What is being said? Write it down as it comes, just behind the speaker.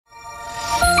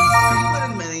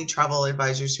many travel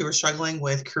advisors who are struggling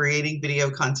with creating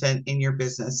video content in your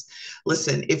business.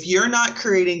 Listen, if you're not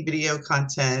creating video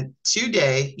content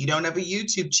today, you don't have a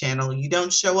YouTube channel, you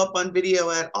don't show up on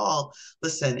video at all,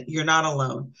 listen, you're not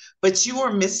alone, but you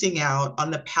are missing out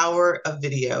on the power of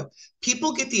video.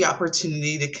 People get the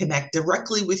opportunity to connect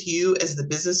directly with you as the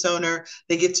business owner.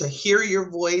 They get to hear your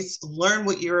voice, learn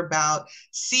what you're about,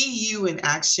 see you in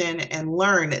action, and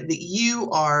learn that you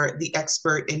are the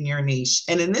expert in your niche.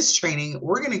 And in this training,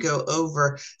 we're going to go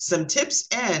over some tips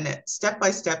and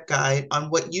step-by-step guide on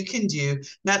what you can do,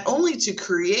 not only to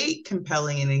create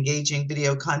compelling and engaging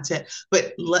video content,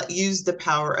 but use the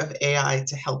power of AI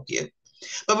to help you.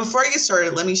 But before I get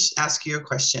started, let me ask you a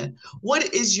question.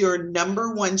 What is your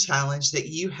number one challenge that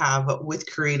you have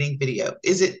with creating video?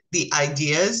 Is it the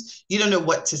ideas? You don't know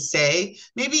what to say.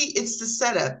 Maybe it's the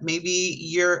setup. Maybe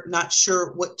you're not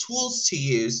sure what tools to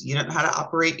use. You don't know how to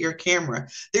operate your camera.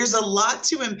 There's a lot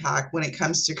to impact when it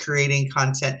comes to creating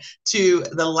content, to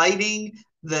the lighting,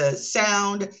 the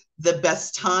sound, the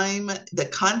best time, the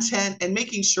content, and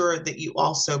making sure that you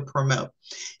also promote.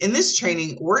 In this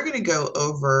training, we're going to go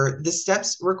over the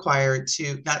steps required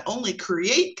to not only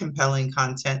create compelling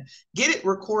content, get it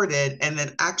recorded, and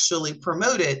then actually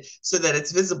promote it so that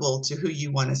it's visible to who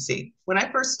you want to see. When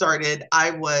I first started,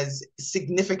 I was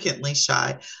significantly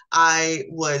shy. I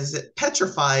was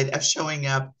petrified of showing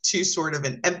up to sort of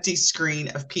an empty screen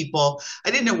of people.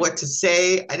 I didn't know what to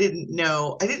say. I didn't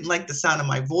like the sound of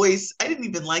my voice. I didn't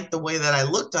even like the way that I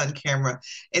looked on camera.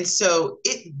 And so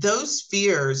those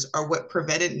fears are what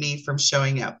prevented me from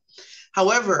showing up.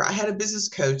 However, I had a business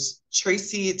coach,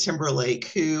 Tracy Timberlake,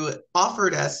 who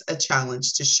offered us a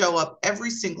challenge to show up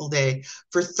every single day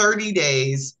for 30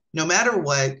 days, no matter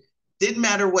what, didn't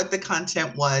matter what the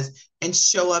content was, and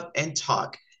show up and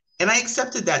talk. And I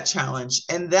accepted that challenge.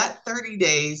 And that 30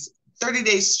 days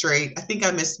straight, I think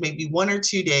I missed maybe 1 or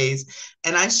 2 days,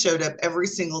 and I showed up every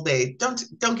single day. Don't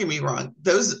get me wrong.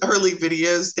 Those early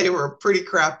videos, they were pretty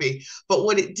crappy. But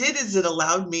what it did is it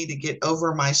allowed me to get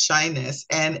over my shyness,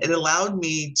 and it allowed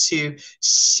me to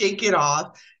shake it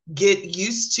off, get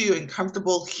used to and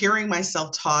comfortable hearing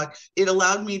myself talk. It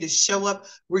allowed me to show up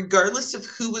regardless of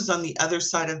who was on the other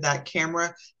side of that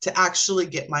camera to actually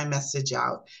get my message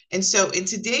out. And so in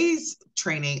today's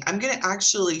training, I'm going to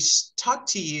actually talk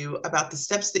to you about the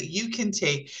steps that you can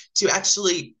take to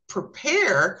actually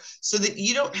prepare so that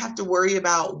you don't have to worry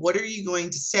about what are you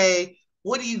going to say,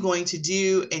 what are you going to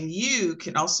do, and you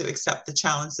can also accept the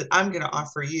challenge that I'm going to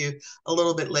offer you a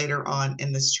little bit later on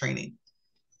in this training.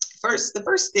 The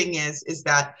first thing is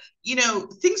that,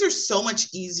 things are so much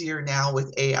easier now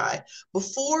with AI.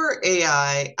 Before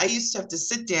AI, I used to have to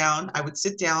sit down. I would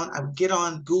get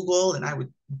on Google and I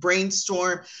would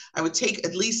brainstorm. I would take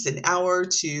at least an hour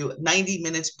to 90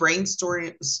 minutes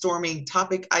brainstorming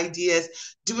topic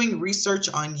ideas, doing research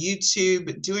on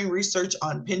YouTube, doing research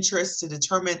on Pinterest to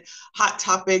determine hot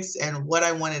topics and what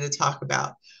I wanted to talk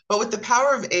about. But with the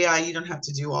power of AI, you don't have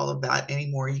to do all of that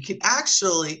anymore. You can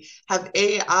actually have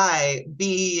AI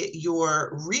be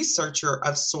your researcher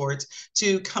of sorts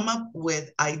to come up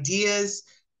with ideas,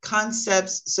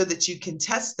 concepts so that you can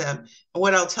test them. And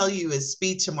what I'll tell you is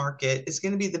speed to market is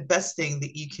going to be the best thing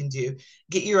that you can do.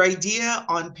 Get your idea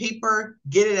on paper,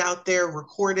 get it out there,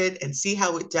 record it, and see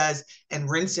how it does, and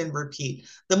rinse and repeat.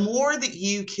 The more that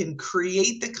you can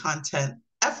create the content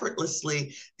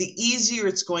effortlessly, the easier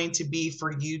it's going to be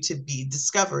for you to be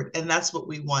discovered. And that's what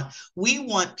we want. We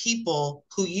want people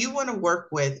who you want to work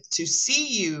with to see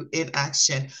you in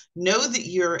action, know that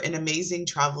you're an amazing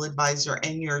travel advisor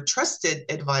and you're a trusted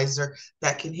advisor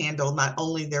that can handle not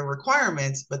only their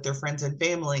requirements, but their friends and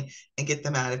family and get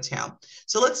them out of town.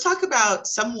 So let's talk about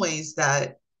some ways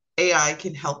that AI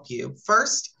can help you.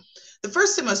 The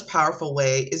first and most powerful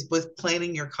way is with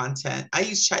planning your content. I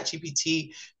use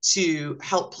ChatGPT to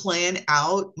help plan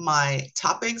out my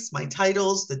topics, my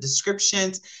titles, the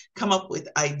descriptions, come up with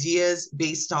ideas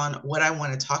based on what I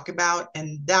want to talk about.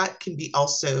 And that can be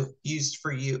also used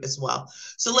for you as well.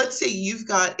 So let's say you've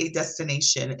got a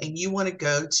destination and you want to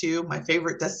go to, my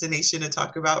favorite destination to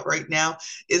talk about right now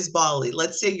is Bali.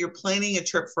 Let's say you're planning a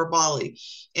trip for Bali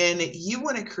and you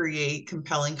want to create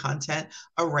compelling content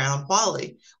around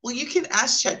Bali. Well, you can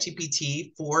ask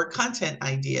ChatGPT for content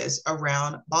ideas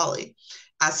around Bali.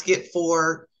 Ask it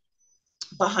for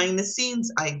behind the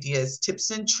scenes ideas,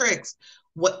 tips and tricks,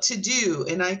 what to do,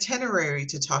 an itinerary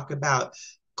to talk about,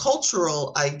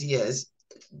 cultural ideas,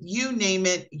 you name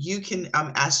it, you can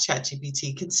ask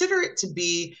ChatGPT. Consider it to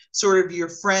be sort of your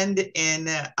friend in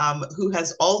who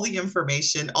has all the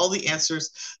information, all the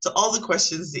answers to all the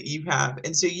questions that you have.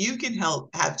 And so you can have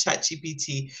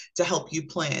ChatGPT to help you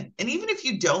plan. And even if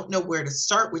you don't know where to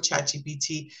start with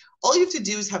ChatGPT, all you have to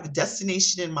do is have a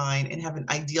destination in mind and have an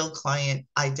ideal client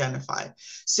identified.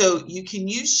 So you can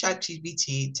use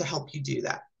ChatGPT to help you do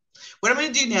that. What I'm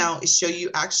going to do now is show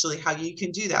you actually how you can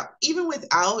do that. Even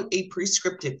without a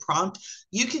pre-scripted prompt,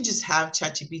 you can just have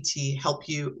ChatGPT help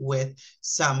you with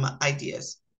some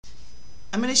ideas.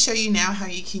 I'm going to show you now how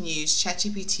you can use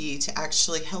ChatGPT to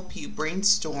actually help you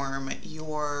brainstorm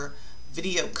your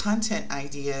video content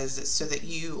ideas so that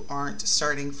you aren't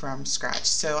starting from scratch.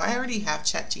 So I already have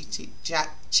ChatGPT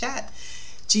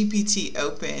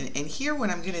open, and here what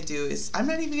I'm going to do is I'm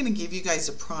not even going to give you guys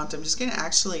a prompt. I'm just going to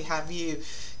actually have you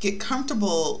get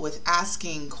comfortable with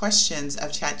asking questions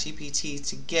of ChatGPT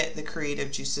to get the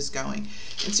creative juices going.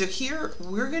 And so here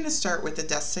we're going to start with the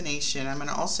destination. I'm going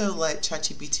to also let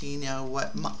ChatGPT know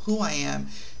who I am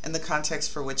and the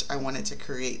context for which I wanted to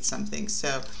create something.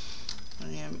 So I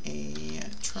am a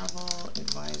travel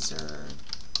advisor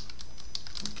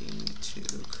looking to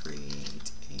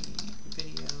create a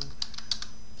video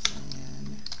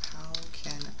plan. How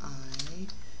can I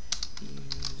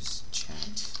use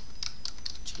ChatGPT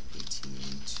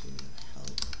to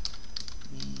help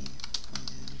me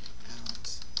plan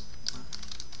out my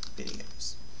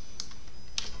videos?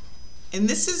 And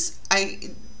this is,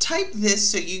 I type this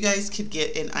so you guys could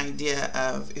get an idea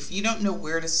of, if you don't know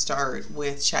where to start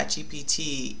with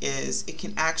ChatGPT, is it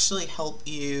can actually help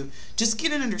you just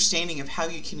get an understanding of how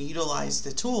you can utilize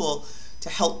the tool to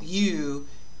help you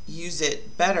use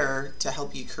it better to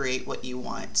help you create what you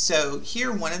want. So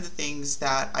here, one of the things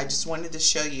that I just wanted to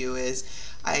show you is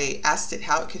I asked it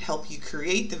how it could help you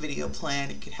create the video plan.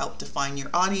 It could help define your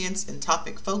audience and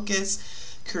topic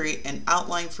focus, create an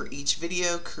outline for each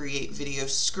video, create video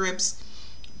scripts,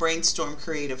 brainstorm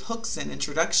creative hooks and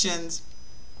introductions,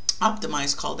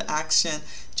 optimize call to action,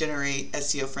 generate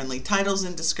SEO friendly titles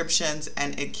and descriptions,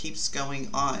 and it keeps going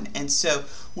on. And so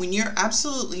when you're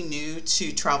absolutely new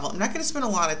to travel, I'm not going to spend a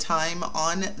lot of time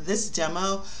on this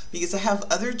demo because I have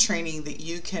other training that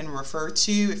you can refer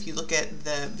to. If you look at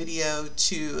the video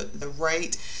to the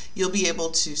right, you'll be able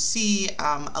to see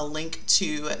a link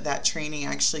to that training.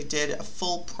 I actually did a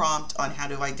full prompt on how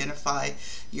to identify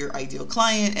your ideal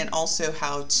client and also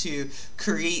how to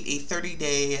create a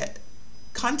 30-day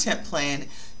content plan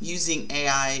using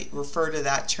AI. Refer to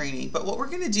that training. But what we're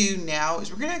going to do now is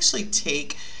we're going to actually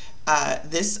take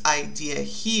this idea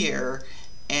here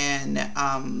and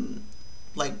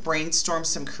like brainstorm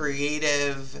some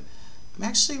creative. I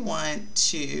actually want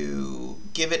to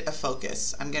give it a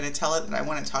focus. I'm going to tell it that I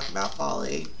want to talk about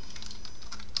Bali.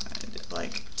 I'd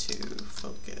like to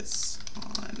focus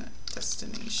on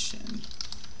destination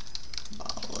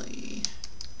Bali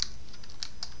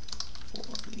for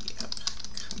the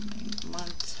upcoming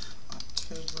month,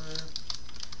 October.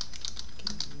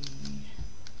 Give me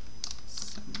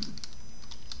some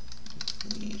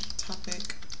complete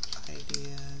topic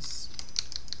ideas.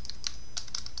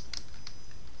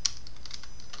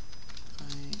 I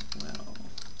will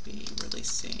be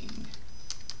releasing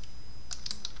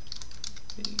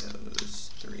videos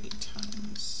 3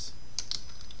 times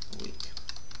a week.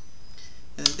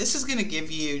 And this is going to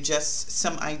give you just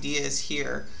some ideas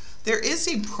here. There is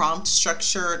a prompt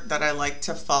structure that I like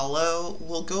to follow.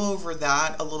 We'll go over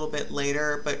that a little bit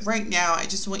later, but right now I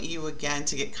just want you again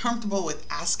to get comfortable with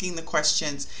asking the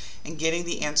questions and getting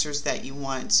the answers that you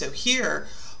want. So here,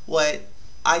 what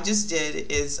I just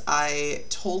did is I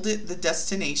told it the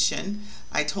destination.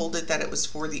 I told it that it was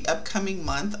for the upcoming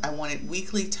month. I wanted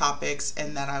weekly topics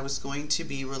and that I was going to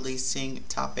be releasing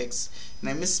topics. And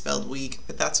I misspelled week,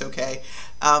 but that's okay.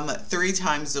 3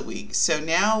 times a week. So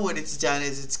now what it's done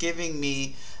is it's giving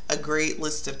me a great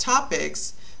list of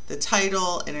topics, the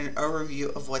title, and an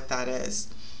overview of what that is.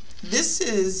 This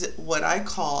is what I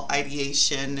call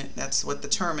ideation. That's what the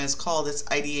term is called. It's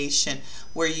ideation,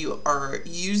 where you are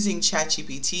using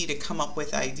ChatGPT to come up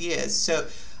with ideas. So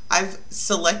I've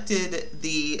selected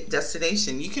the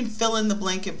destination. You can fill in the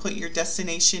blank and put your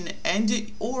destination,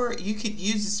 or you could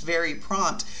use this very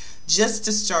prompt just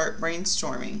to start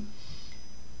brainstorming.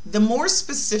 The more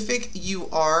specific you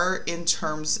are in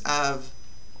terms of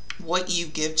what you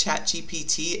give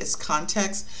ChatGPT as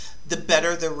context, the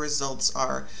better the results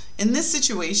are. In this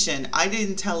situation, I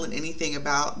didn't tell it anything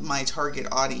about my target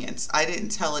audience. I didn't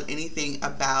tell it anything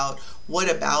about what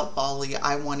about Bali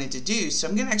I wanted to do. So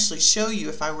I'm going to actually show you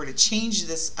if I were to change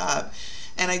this up.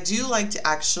 And I do like to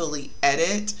actually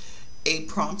edit a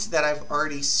prompt that I've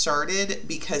already started,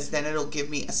 because then it'll give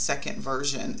me a second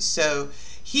version. So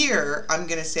here I'm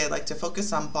going to say I'd like to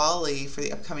focus on Bali for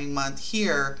the upcoming month.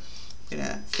 Here I'm going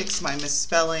to fix my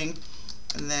misspelling,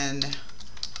 and then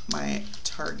my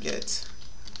target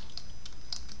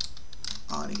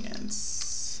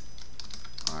audience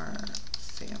are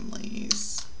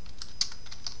families,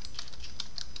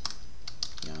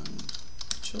 young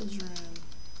children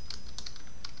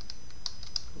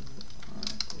who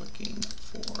are looking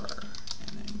for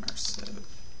an immersive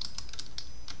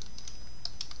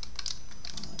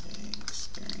holiday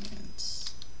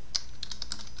experience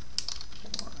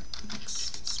for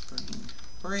next spring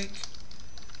break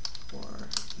or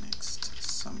next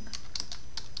summer.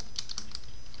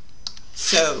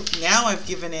 So now I've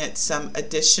given it some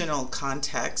additional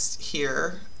context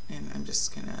here, and I'm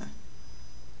just gonna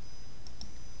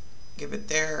give it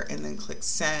there and then click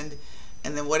send.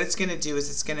 And then what it's going to do is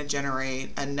it's going to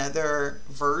generate another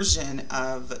version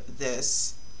of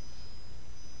this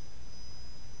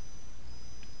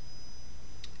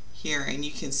here, and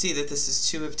you can see that this is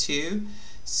 2 of 2.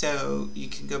 So you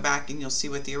can go back and you'll see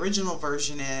what the original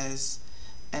version is,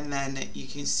 and then you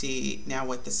can see now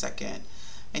what the second.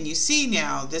 And you see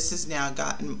now this has now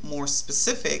gotten more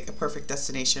specific, a perfect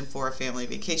destination for a family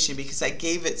vacation, because I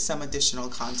gave it some additional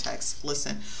context.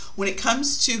 Listen, when it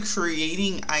comes to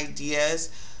creating ideas,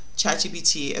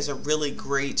 ChatGPT is a really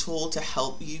great tool to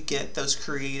help you get those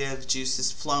creative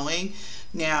juices flowing.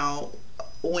 Now,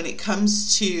 when it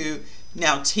comes to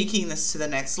now taking this to the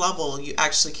next level, you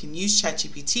actually can use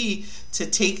ChatGPT to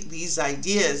take these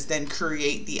ideas, then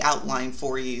create the outline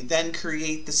for you, then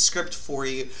create the script for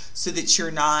you, so that you're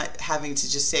not having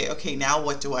to just say, okay, now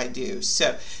what do I do?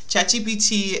 So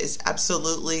ChatGPT is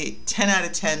absolutely 10 out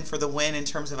of 10 for the win in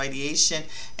terms of ideation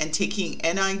and taking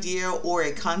an idea or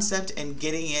a concept and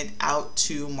getting it out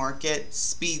to market.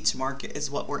 Speed to market is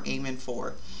what we're aiming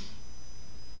for.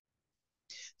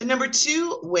 The number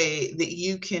 2 way that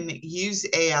you can use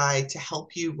AI to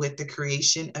help you with the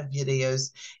creation of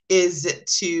videos is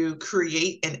to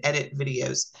create and edit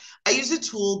videos. I use a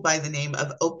tool by the name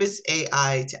of Opus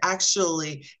AI to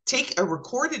actually take a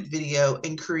recorded video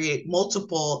and create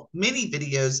multiple mini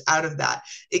videos out of that.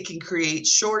 It can create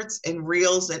shorts and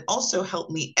reels and also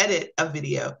help me edit a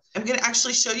video. I'm going to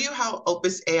actually show you how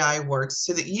Opus AI works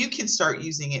so that you can start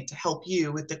using it to help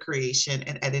you with the creation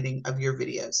and editing of your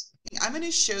videos. I'm going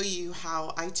to show you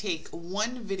how I take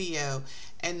one video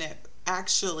and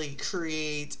actually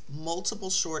create multiple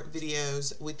short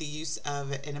videos with the use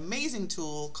of an amazing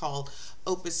tool called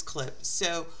Opus Clip.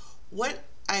 So what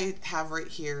I have right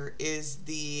here is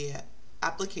the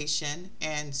application,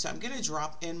 and so I'm going to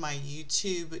drop in my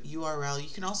YouTube URL. You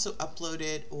can also upload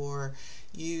it or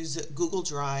use Google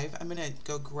Drive. I'm going to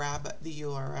go grab the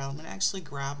URL. I'm going to actually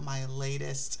grab my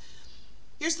latest.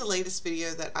 Here's the latest video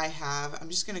that I have. I'm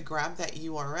just going to grab that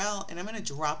URL and I'm going to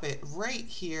drop it right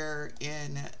here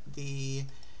in the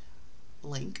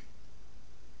link.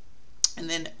 And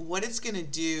then what it's going to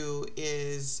do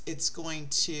is it's going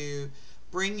to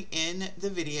bring in the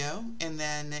video, and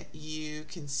then you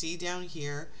can see down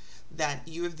here that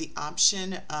you have the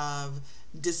option of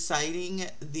deciding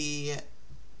the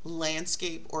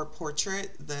landscape or portrait,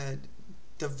 the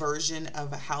version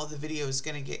of how the video is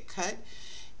going to get cut.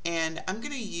 And I'm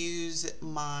going to use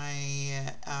my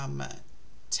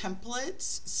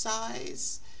templates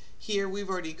size. Here we've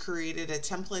already created a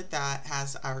template that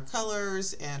has our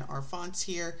colors and our fonts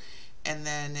here, and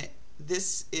then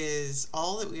this is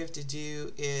all that we have to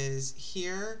do is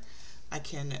here I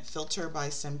can filter by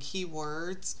some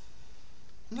keywords.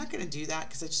 I'm not going to do that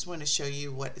because I just want to show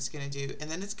you what it's going to do,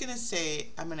 and then it's going to say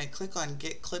I'm going to click on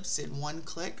get clips in one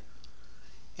click.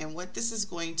 And what this is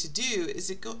going to do is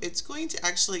it's going to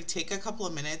actually take a couple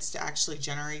of minutes to actually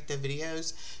generate the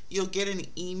videos. You'll get an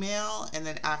email, and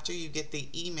then after you get the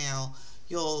email,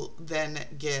 you'll then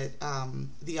get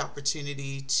the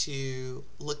opportunity to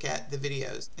look at the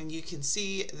videos. And you can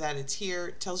see that it's here.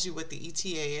 It tells you what the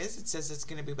ETA is. It says it's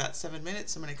going to be about 7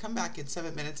 minutes. I'm going to come back in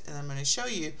 7 minutes, and I'm going to show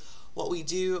you what we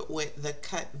do with the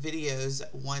cut videos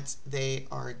once they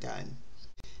are done.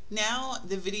 Now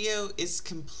the video is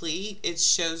complete. It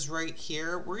shows right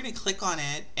here. We're going to click on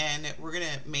it and we're going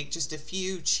to make just a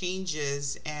few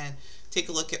changes and take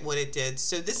a look at what it did.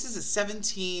 So this is a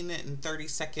 17 and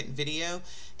 30-second video,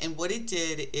 and what it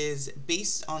did is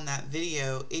based on that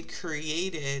video it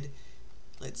created,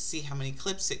 let's see how many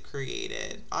clips it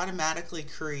created, automatically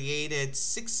created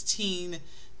 16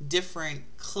 different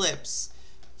clips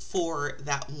for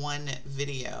that one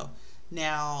video.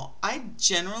 Now, I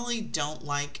generally don't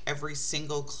like every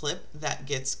single clip that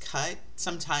gets cut.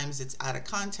 Sometimes it's out of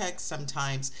context,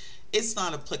 sometimes it's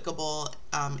not applicable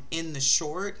in the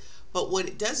short. But what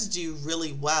it does do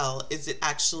really well is it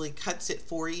actually cuts it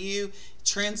for you,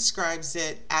 transcribes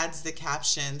it, adds the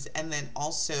captions, and then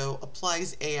also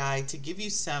applies AI to give you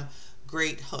some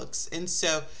great hooks. And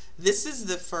so this is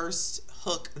the first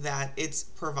hook that it's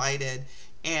provided,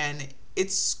 and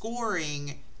it's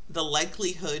scoring the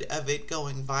likelihood of it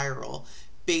going viral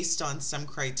based on some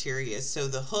criteria. So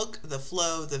the hook, the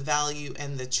flow, the value,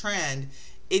 and the trend,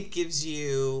 it gives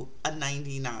you a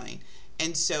 99.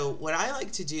 And so what I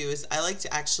like to do is I like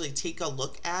to actually take a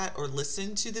look at or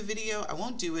listen to the video. I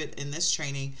won't do it in this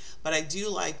training, but I do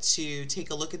like to take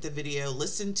a look at the video,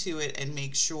 listen to it, and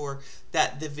make sure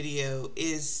that the video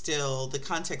is still, the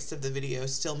context of the video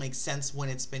still makes sense when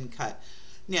it's been cut.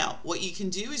 Now, what you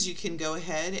can do is you can go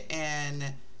ahead and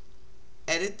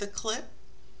edit the clip,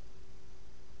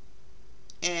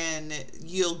 and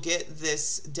you'll get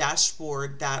this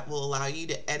dashboard that will allow you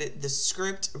to edit the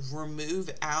script,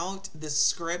 remove out the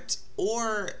script,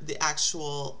 or the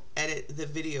actual edit the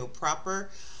video proper.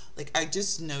 Like, I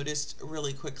just noticed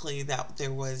really quickly that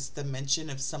there was the mention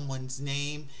of someone's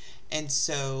name, and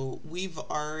so we've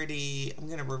already, I'm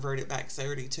going to revert it back because I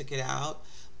already took it out,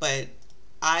 but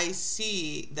I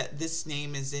see that this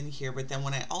name is in here. But then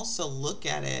when I also look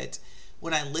at it,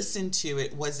 when I listened to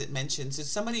it, wasn't mentioned. So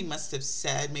somebody must have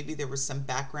said, maybe there was some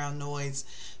background noise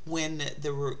when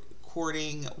the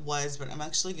recording was, but I'm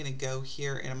actually going to go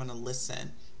here and I'm going to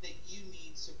listen. That you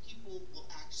need, so people will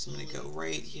actually, so I'm going to go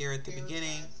right here at the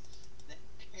beginning. The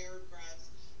paragraphs,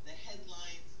 the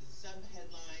headlines, the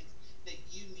subheadlines that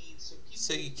you need.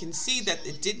 So you can see that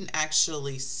it didn't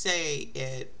actually say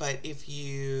it, but if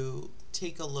you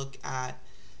take a look at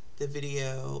the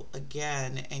video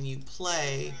again and you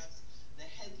play,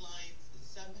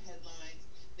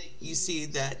 you see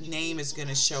that name is going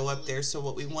to show up there. So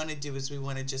what we want to do is we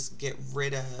want to just get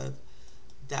rid of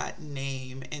that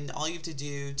name, and all you have to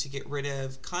do to get rid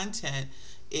of content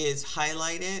is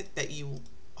highlight it, that you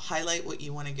highlight what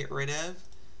you want to get rid of,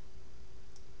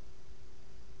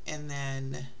 and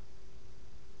then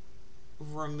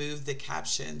remove the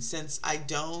caption. Since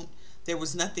there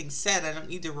was nothing said, I don't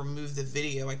need to remove the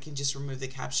video, I can just remove the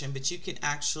caption. But you can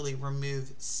actually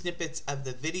remove snippets of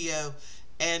the video,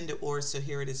 and or, so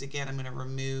here it is again, I'm going to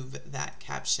remove that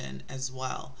caption as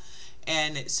well.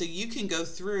 And so you can go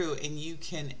through and you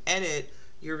can edit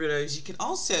your videos. You can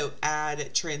also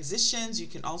add transitions. You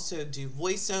can also do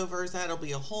voiceovers. That'll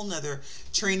be a whole nother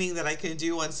training that I can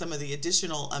do on some of the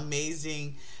additional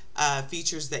amazing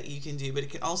features that you can do. But it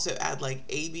can also add like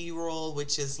A/B roll,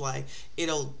 which is like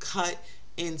it'll cut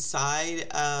inside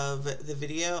of the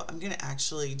video. I'm going to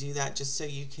actually do that just so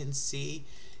you can see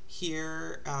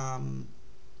here.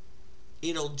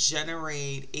 It'll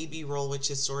generate A/B roll, which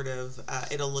is sort of,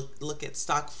 it'll look at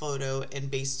stock photo,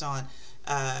 and based on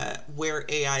where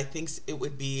AI thinks it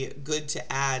would be good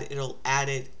to add, it'll add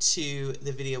it to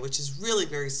the video, which is really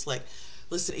very slick.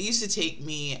 Listen, it used to take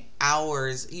me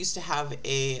hours. I used to have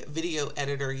a video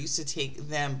editor. It used to take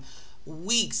them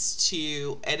weeks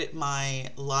to edit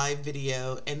my live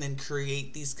video and then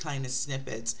create these kind of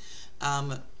snippets.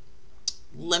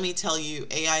 Let me tell you,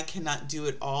 AI cannot do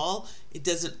it all. It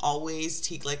doesn't always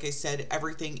take, like I said,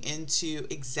 everything into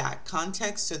exact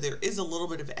context. So there is a little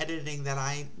bit of editing that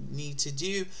I need to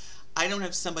do. I don't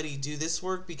have somebody do this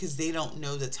work because they don't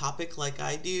know the topic like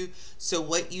I do. So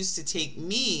what used to take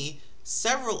me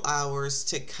several hours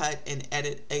to cut and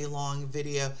edit a long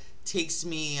video takes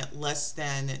me less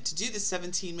than, to do the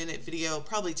 17-minute video,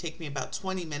 probably take me about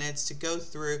 20 minutes to go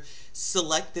through,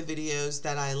 select the videos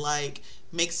that I like,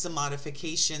 make some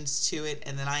modifications to it,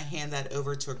 and then I hand that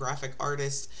over to a graphic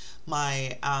artist,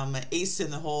 my ace in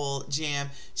the hole, Jam.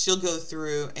 She'll go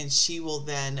through and she will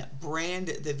then brand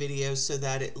the video so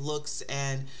that it looks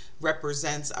and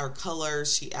represents our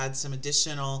colors. She adds some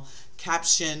additional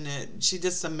caption. She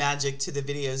does some magic to the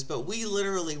videos, but we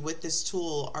literally with this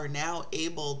tool are now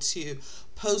able to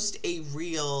post a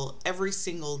reel every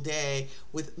single day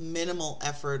with minimal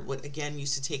effort. What again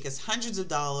used to take us hundreds of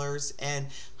dollars and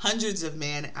hundreds of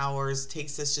man hours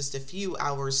takes us just a few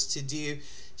hours to do.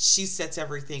 She sets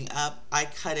everything up, I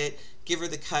cut it, give her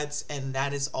the cuts, and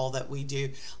that is all that we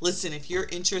do. Listen, if you're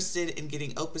interested in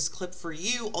getting Opus Clip for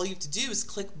you, all you have to do is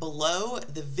click below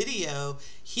the video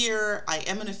here. I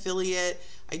am an affiliate.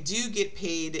 I do get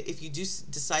paid if you do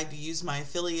decide to use my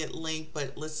affiliate link,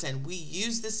 but listen, we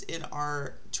use this in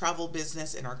our travel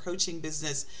business, in our coaching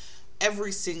business.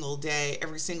 every single day.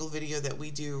 Every single video that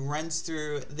we do runs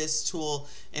through this tool,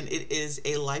 and it is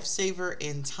a lifesaver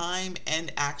in time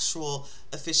and actual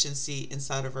efficiency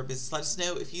inside of our business. Let us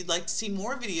know if you'd like to see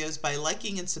more videos by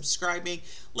liking and subscribing.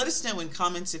 Let us know in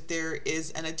comments if there is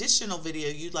an additional video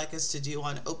you'd like us to do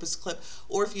on Opus Clip,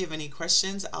 or if you have any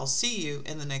questions. I'll see you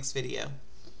in the next video.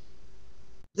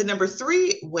 The number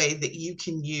 3 way that you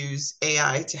can use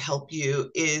AI to help you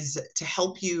is to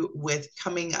help you with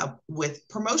coming up with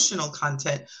promotional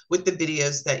content with the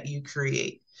videos that you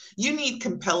create. You need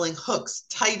compelling hooks,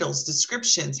 titles,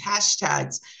 descriptions,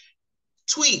 hashtags,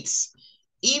 tweets,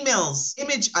 emails,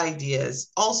 image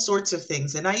ideas, all sorts of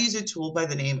things. And I use a tool by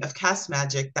the name of Cast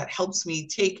Magic that helps me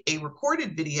take a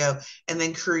recorded video and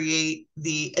then create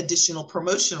the additional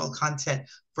promotional content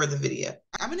for the video.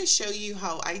 I'm going to show you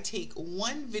how I take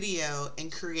one video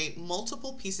and create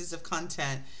multiple pieces of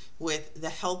content with the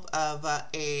help of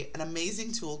an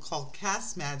amazing tool called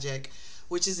Cast Magic,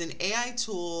 which is an AI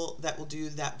tool that will do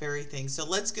that very thing. So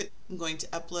let's get, I'm going to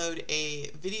upload a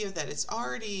video that is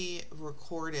already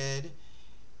recorded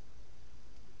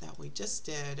that we just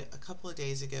did a couple of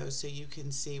days ago, so you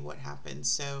can see what happened.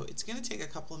 So it's going to take a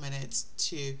couple of minutes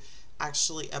to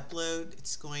actually upload.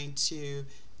 It's going to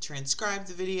transcribe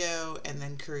the video and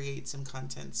then create some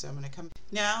content. So I'm going to come.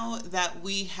 Now that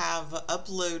we have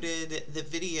uploaded the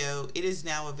video, it is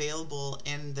now available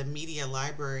in the media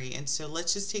library. And so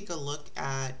let's just take a look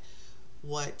at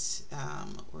what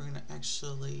we're going to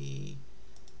actually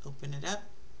open it up.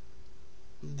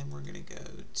 And then we're going to go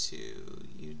to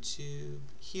YouTube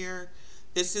here.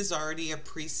 This is already a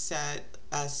preset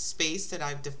space that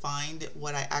I've defined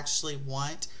what I actually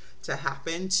want to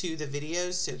happen to the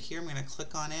videos. So here I'm going to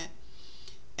click on it.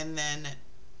 And then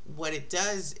what it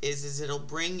does is it'll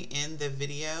bring in the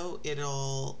video.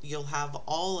 You'll have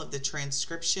all of the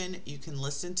transcription. You can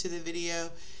listen to the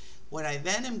video. What I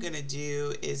then am going to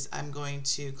do is I'm going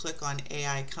to click on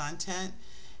AI content.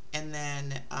 And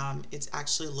then it's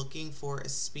actually looking for a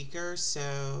speaker.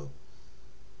 So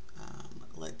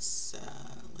let's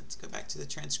go back to the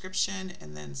transcription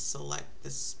and then select the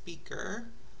speaker,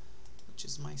 which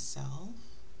is myself.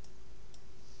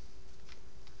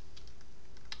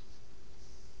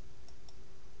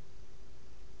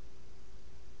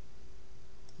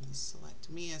 And select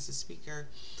me as a speaker.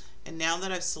 And now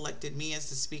that I've selected me as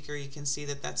the speaker, you can see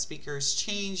that that speaker has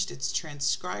changed. It's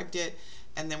transcribed it.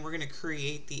 And then we're going to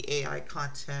create the AI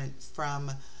content from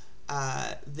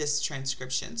this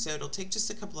transcription. So it'll take just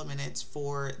a couple of minutes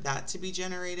for that to be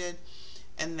generated.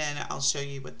 And then I'll show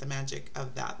you what the magic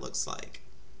of that looks like.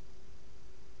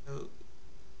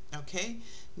 Okay,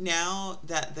 now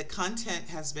that the content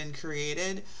has been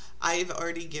created, I've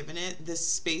already given it this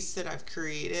space that I've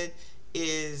created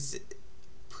is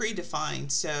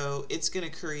predefined. So it's going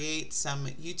to create some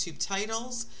YouTube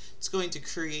titles. It's going to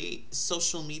create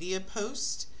social media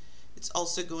posts. It's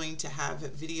also going to have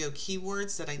video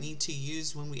keywords that I need to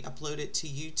use when we upload it to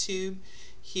YouTube.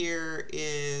 Here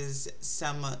is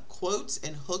some quotes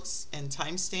and hooks and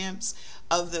timestamps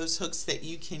of those hooks that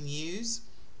you can use.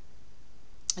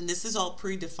 And this is all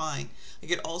predefined.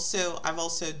 I've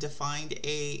also defined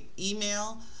a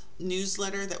email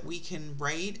newsletter that we can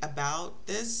write about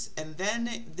this. And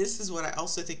then this is what I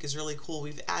also think is really cool.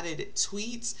 We've added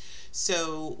tweets,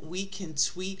 so we can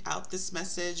tweet out this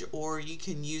message, or you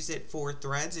can use it for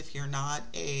threads if you're not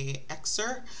a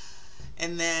Xer.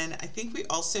 And then I think we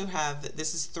also have,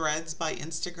 this is threads by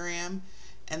Instagram.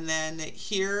 And then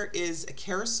here is a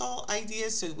carousel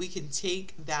idea, so we can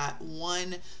take that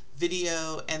one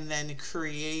video and then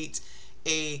create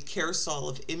a carousel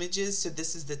of images. So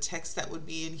this is the text that would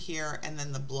be in here, and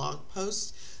then the blog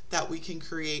post that we can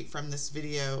create from this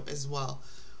video as well.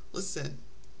 Listen,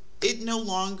 it no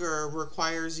longer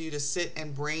requires you to sit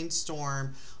and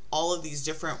brainstorm all of these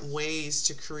different ways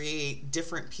to create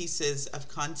different pieces of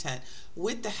content.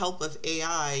 With the help of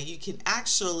AI, you can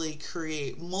actually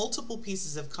create multiple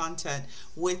pieces of content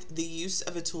with the use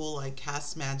of a tool like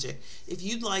Cast Magic. If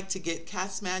you'd like to get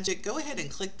Cast Magic, go ahead and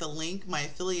click the link, my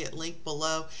affiliate link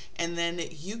below, and then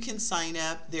you can sign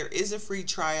up. There is a free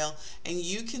trial, and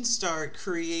you can start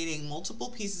creating multiple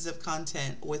pieces of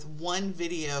content with one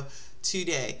video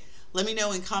today. Let me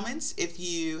know in comments if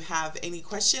you have any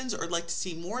questions or would like to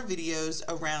see more videos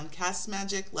around Cast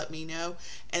Magic. Let me know.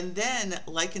 And then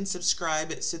like and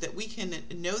subscribe so that we can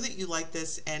know that you like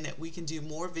this and we can do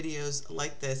more videos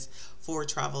like this for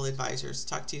travel advisors.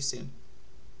 Talk to you soon.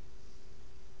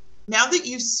 Now that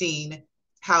you've seen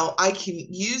how I can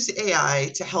use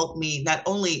AI to help me not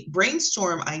only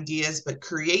brainstorm ideas, but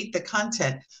create the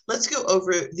content, let's go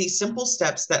over the simple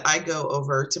steps that I go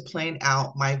over to plan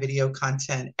out my video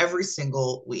content every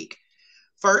single week.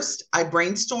 First, I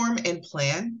brainstorm and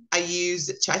plan. I use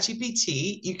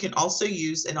ChatGPT. You can also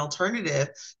use an alternative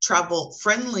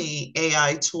travel-friendly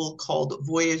AI tool called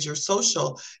Voyager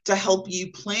Social to help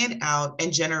you plan out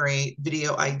and generate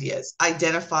video ideas.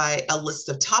 Identify a list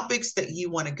of topics that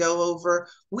you want to go over.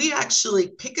 We actually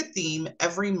pick a theme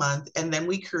every month, and then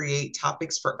we create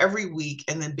topics for every week.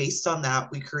 And then based on that,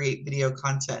 we create video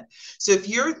content. So if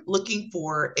you're looking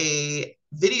for a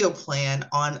video plan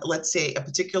on, let's say, a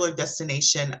particular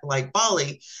destination like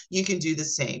Bali, you can do the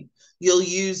same. You'll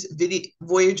use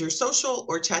Voyager Social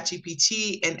or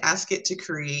ChatGPT and ask it to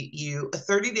create you a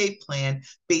 30-day plan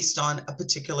based on a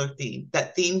particular theme.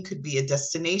 That theme could be a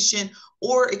destination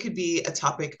or it could be a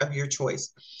topic of your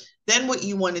choice. Then what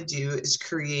you want to do is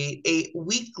create a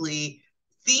weekly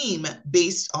theme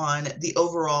based on the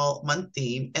overall month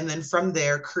theme, and then from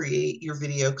there, create your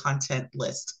video content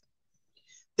list.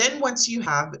 Then once you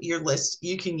have your list,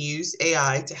 you can use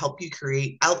AI to help you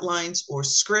create outlines or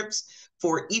scripts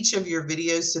for each of your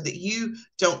videos so that you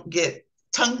don't get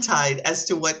tongue-tied as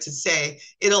to what to say.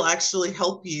 It'll actually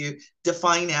help you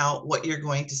define out what you're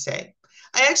going to say.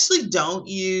 I actually don't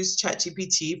use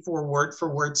ChatGPT for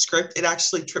word script. It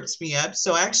actually trips me up.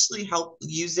 So I actually help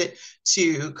use it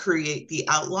to create the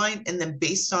outline. And then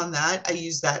based on that, I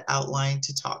use that outline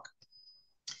to talk.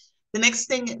 The next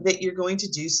thing that you're going to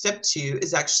do, step 2,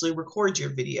 is actually record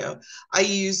your video. I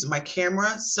use my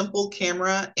camera, simple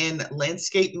camera in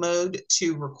landscape mode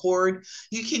to record.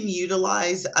 You can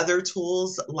utilize other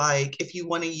tools, like if you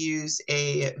want to use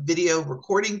a video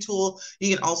recording tool,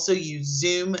 you can also use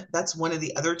Zoom. That's one of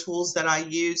the other tools that I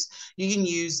use. You can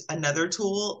use another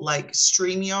tool like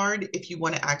StreamYard if you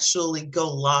want to actually go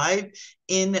live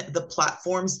in the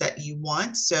platforms that you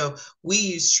want. So we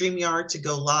use StreamYard to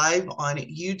go live on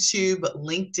YouTube,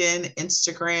 LinkedIn,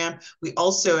 Instagram. We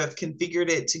also have configured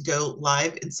it to go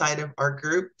live inside of our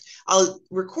group. I'll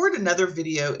record another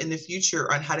video in the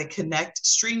future on how to connect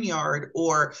StreamYard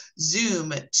or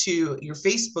Zoom to your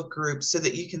Facebook group so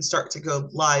that you can start to go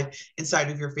live inside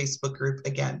of your Facebook group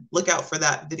again. Look out for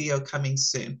that video coming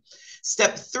soon.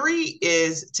 Step 3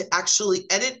 is to actually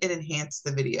edit and enhance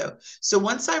the video. So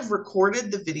once I've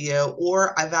recorded the video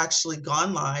or I've actually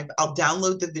gone live, I'll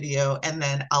download the video and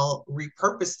then I'll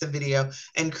repurpose the video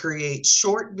and create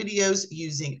short videos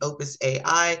using Opus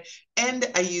AI.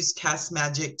 And I use Cast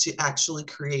Magic to actually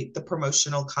create the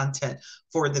promotional content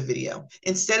for the video.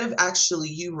 Instead of actually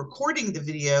you recording the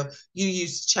video, you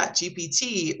use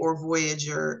ChatGPT or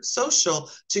Voyager Social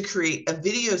to create a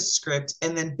video script.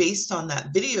 And then based on that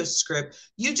video script,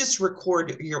 you just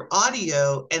record your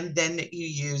audio and then you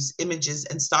use images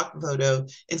and stock photo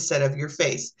instead of your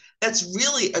face. That's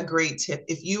really a great tip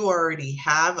if you already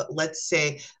have, let's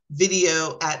say,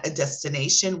 video at a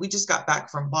destination. We just got back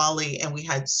from Bali and we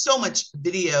had so much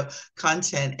video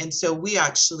content. And so we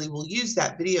actually will use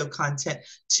that video content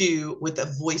with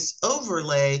a voice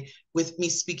overlay with me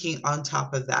speaking on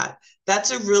top of that.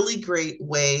 That's a really great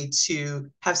way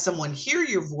to have someone hear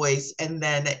your voice and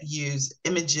then use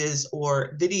images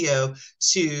or video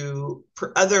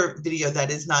for other video that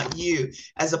is not you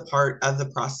as a part of the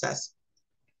process.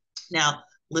 Now,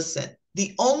 listen.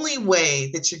 The only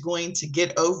way that you're going to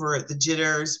get over the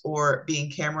jitters or being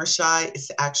camera shy is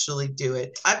to actually do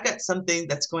it. I've got something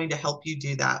that's going to help you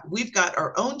do that. We've got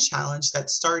our own challenge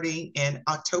that's starting in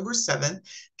October 7th,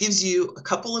 gives you a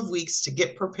couple of weeks to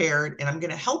get prepared, and I'm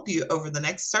going to help you over the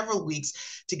next several weeks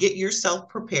to get yourself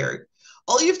prepared.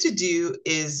 All you have to do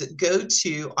is go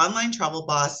to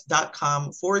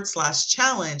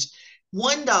onlinetravelboss.com/challenge.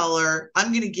 $1, I'm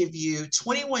going to give you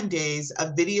 21 days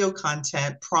of video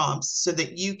content prompts so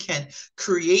that you can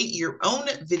create your own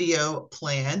video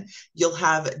plan. You'll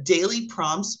have daily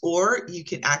prompts, or you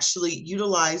can actually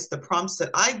utilize the prompts that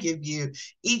I give you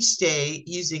each day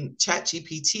using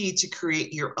ChatGPT to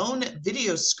create your own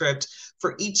video script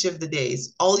for each of the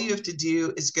days. All you have to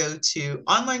do is go to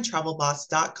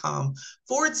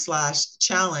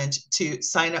onlinetravelboss.com/challenge to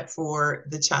sign up for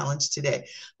the challenge today.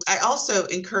 I also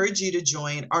encourage you to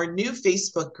join our new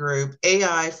Facebook group,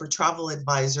 AI for Travel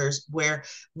Advisors, where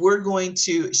we're going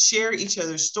to share each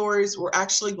other's stories. We're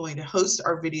actually going to host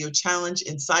our video challenge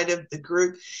inside of the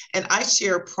group, and I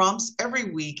share prompts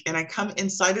every week, and I come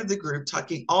inside of the group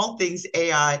talking all things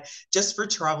AI just for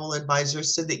travel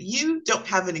advisors so that you don't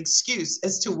have an excuse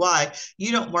as to why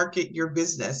you don't market your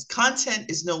business.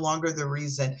 Content is no longer the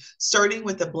reason. Starting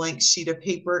starting with a blank sheet of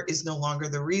paper is no longer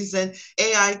the reason.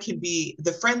 AI can be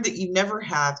the friend that you never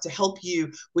have to help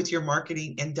you with your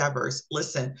marketing endeavors.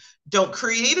 Listen, don't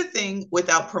create a thing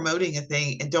without promoting a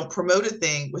thing, and don't promote a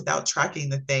thing without tracking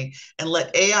the thing. And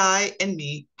let AI and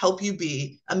me help you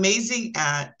be amazing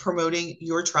at promoting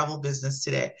your travel business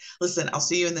today. Listen, I'll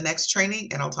see you in the next training,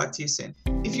 and I'll talk to you soon.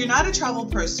 If you're not a Travel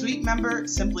Pro Suite member,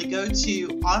 simply go to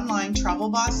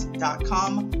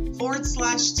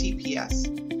onlinetravelboss.com/TPS.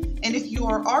 And if you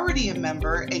are already a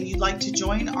member and you'd like to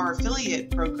join our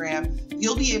affiliate program,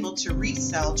 you'll be able to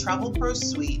resell Travel Pro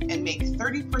Suite and make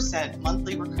 30%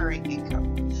 monthly recurring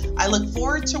income. I look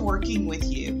forward to working with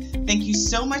you. Thank you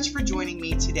so much for joining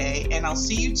me today, and I'll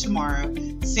see you tomorrow,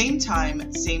 same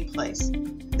time, same place.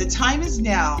 The time is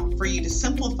now for you to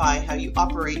simplify how you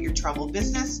operate your travel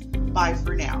business. Bye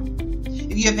for now.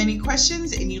 If you have any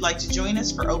questions and you'd like to join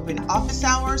us for open office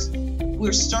hours,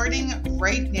 we're starting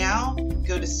right now.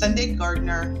 Go to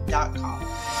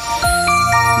sundaygardner.com.